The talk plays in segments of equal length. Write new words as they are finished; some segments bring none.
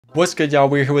What's good, y'all?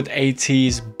 We're here with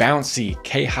ATEEZ Bouncy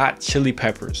K-Hot Chili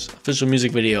Peppers official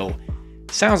music video.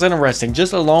 Sounds interesting,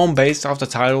 just alone based off the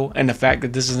title and the fact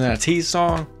that this is an ATEEZ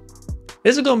song.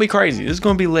 This is gonna be crazy. This is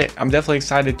gonna be lit. I'm definitely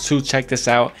excited to check this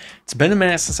out. It's been a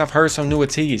minute since I've heard some new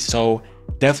ATEEZ, so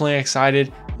definitely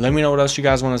excited. Let me know what else you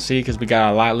guys want to see because we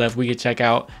got a lot left we can check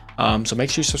out. So make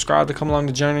sure you subscribe to come along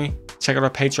the journey. Check out our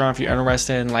Patreon if you're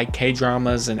interested in like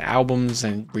K-dramas and albums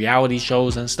and reality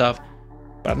shows and stuff.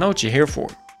 But I know what you're here for.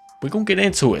 We're gonna get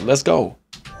into it. Let's go.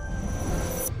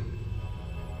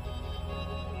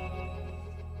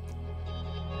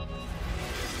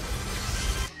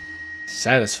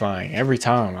 Satisfying every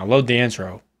time. I love the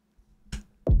intro.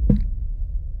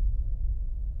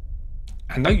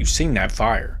 I know you've seen that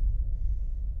fire.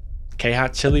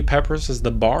 K-Hot Chili Peppers is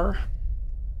the bar.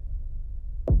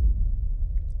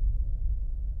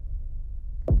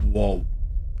 Whoa,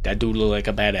 that dude look like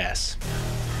a badass.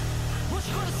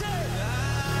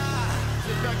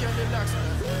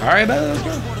 All right, let's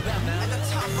go.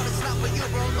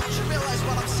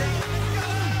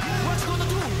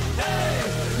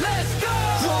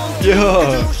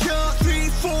 Yeah.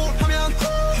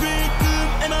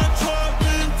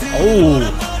 Oh.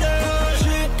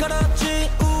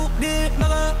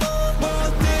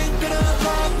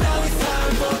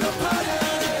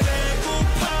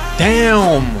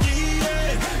 Damn.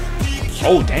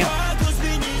 Oh, damn.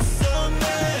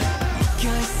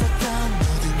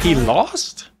 He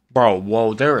lost? Bro,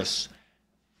 whoa, there is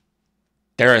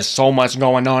so much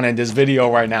going on in this video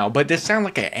right now. But this sounds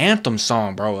like an anthem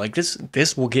song, bro. Like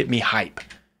this will get me hype.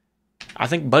 I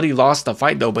think Buddy lost the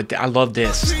fight though, but I love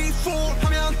this.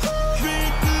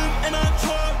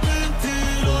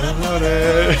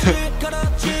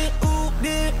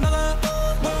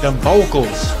 The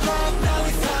vocals.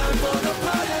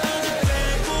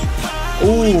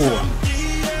 Ooh.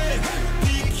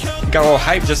 Got all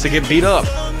hype just to get beat up.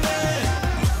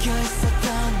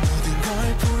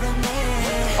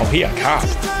 Oh, he a cop.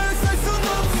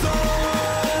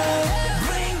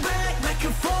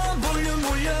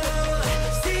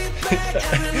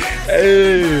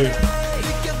 Hey.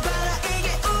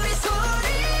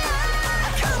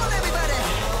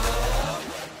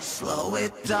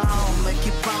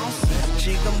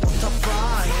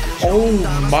 Oh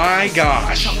my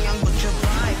gosh.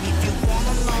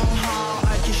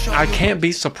 I can't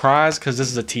be surprised because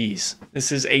this is ATEEZ.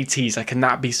 This is ATEEZ. I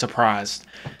cannot be surprised.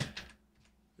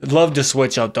 Love the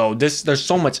switch up though. There's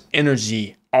so much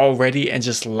energy already and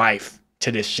just life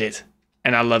to this shit.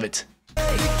 And I love it.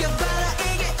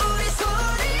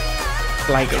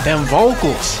 Like them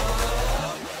vocals.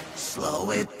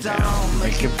 Slow it down,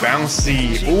 make it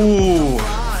bouncy. Ooh.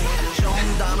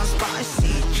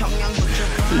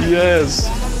 Yes.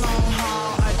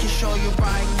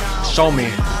 Show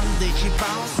me.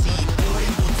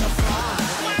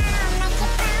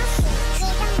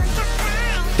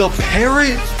 The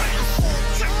parrot?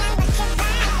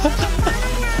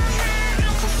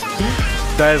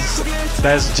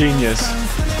 That's genius.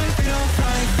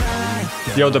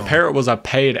 Yo, the parrot was a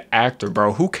paid actor,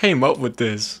 bro. Who came up with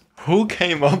this? Who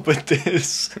came up with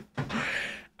this?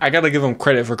 I gotta give him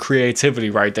credit for creativity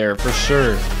right there, for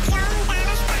sure.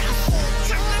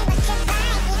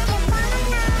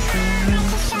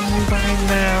 Right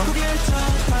now.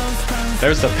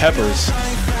 There's the peppers.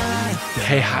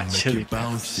 K-Hot Chili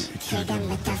Peppers.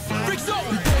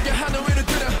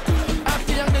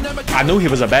 I knew he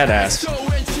was a badass.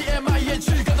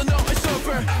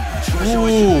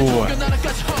 Ooh.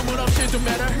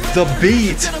 The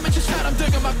beat.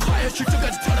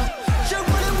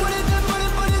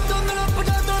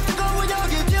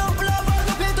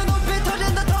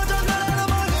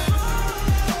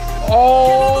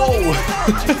 Oh.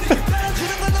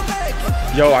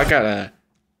 Yo, I gotta.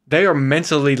 They are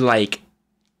mentally like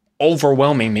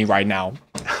overwhelming me right now.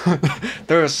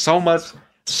 There is so much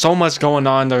going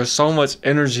on. There's so much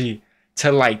energy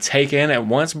to like take in at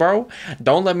once, bro.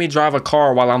 Don't let me drive a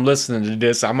car while I'm listening to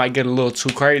this. I might get a little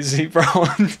too crazy, bro.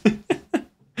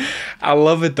 I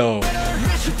love it though.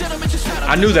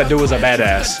 I knew that dude was a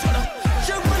badass.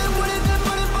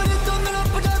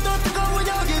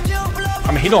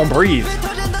 I mean, he don't breathe.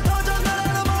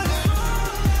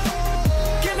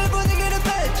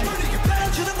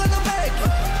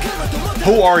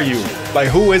 Who are you? Like,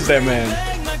 who is that man?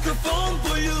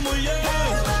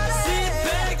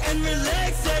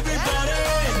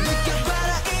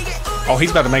 Oh,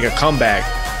 he's about to make a comeback.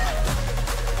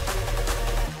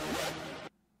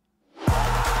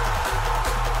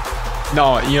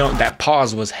 No, you know, that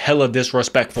pause was hella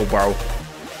disrespectful, bro.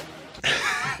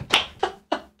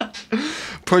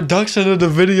 Production of the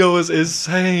video is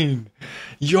insane.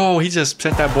 Yo, he just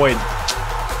sent that boy.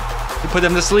 He put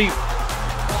him to sleep.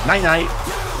 Night night.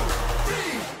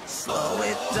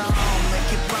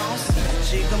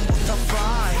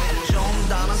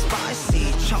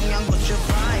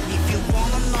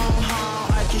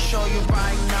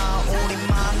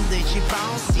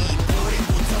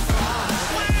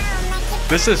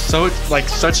 This is so like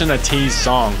such an ATEEZ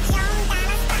song.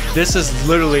 This is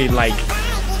literally like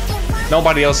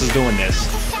nobody else is doing this.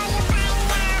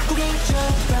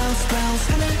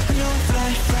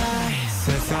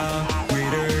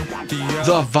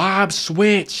 The vibe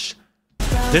switch.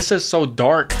 This is so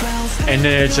dark, and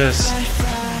then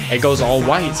it goes all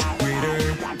white.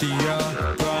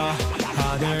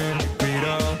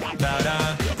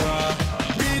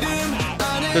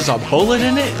 There's a bullet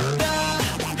in it.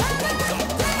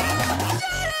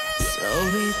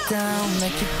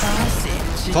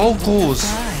 Vocals.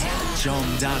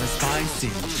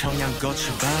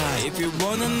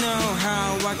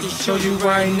 Show you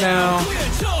right now.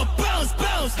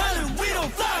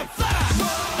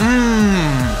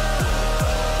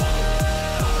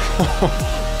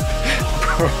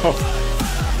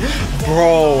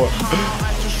 Bro.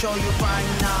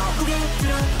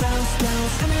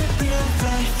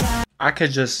 I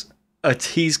could just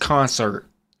ATEEZ concert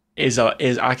is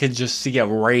I could just see a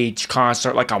rage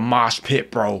concert, like a mosh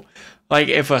pit, bro. Like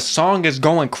if a song is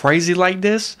going crazy like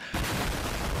this,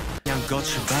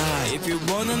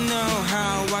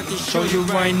 show you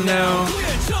right now.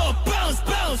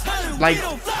 Like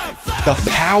the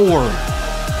power.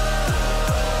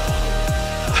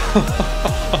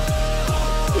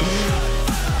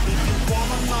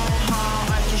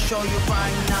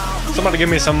 Somebody give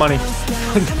me some money.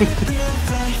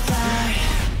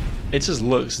 It just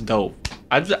looks dope.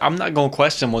 I'm not gonna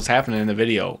question what's happening in the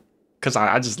video, because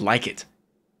I just like it.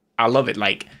 I love it.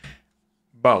 Like,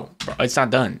 bro, it's not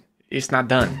done. It's not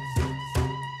done.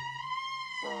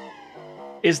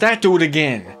 Is that dude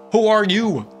again? Who are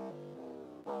you?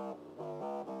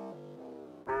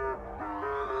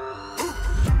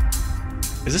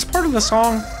 Is this part of the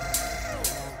song?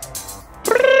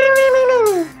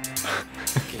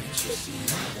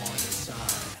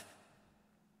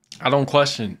 I don't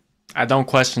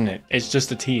question it. It's just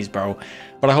ATEEZ, bro.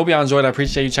 But I hope y'all enjoyed. I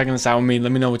appreciate you checking this out with me.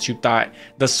 Let me know what you thought.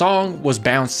 The song was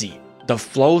bouncy. The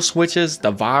flow switches,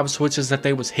 the vibe switches that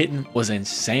they was hitting was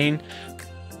insane.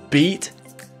 Beat,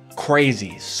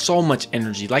 crazy. So much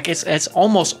energy. Like it's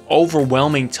almost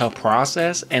overwhelming to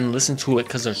process and listen to it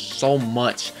because there's so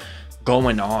much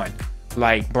going on.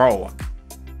 Like, bro,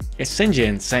 it sends you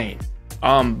insane.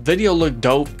 Video looked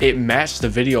dope. It matched the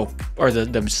video or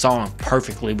the song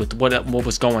perfectly with what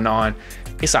was going on.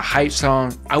 It's a hype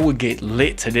song. I would get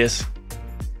lit to this.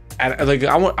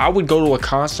 I would go to a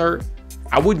concert.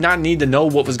 I would not need to know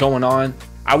what was going on.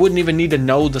 I wouldn't even need to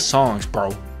know the songs,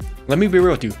 bro. Let me be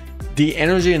real with you. The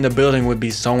energy in the building would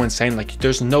be so insane. Like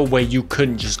there's no way you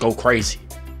couldn't just go crazy,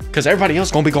 because everybody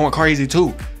else gonna be going crazy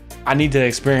too. I need to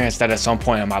experience that at some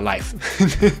point in my life.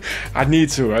 I need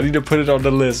to put it on the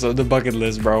list, on the bucket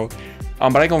list, bro.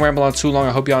 But I ain't gonna ramble on too long.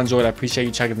 I hope y'all enjoyed. I appreciate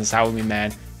you checking this out with me,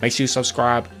 man. Make sure you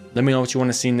subscribe. Let me know what you want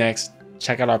to see next.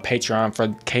 Check out our Patreon for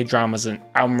K-dramas and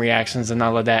album reactions and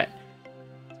all of that.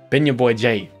 Been your boy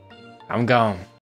Jay. I'm gone.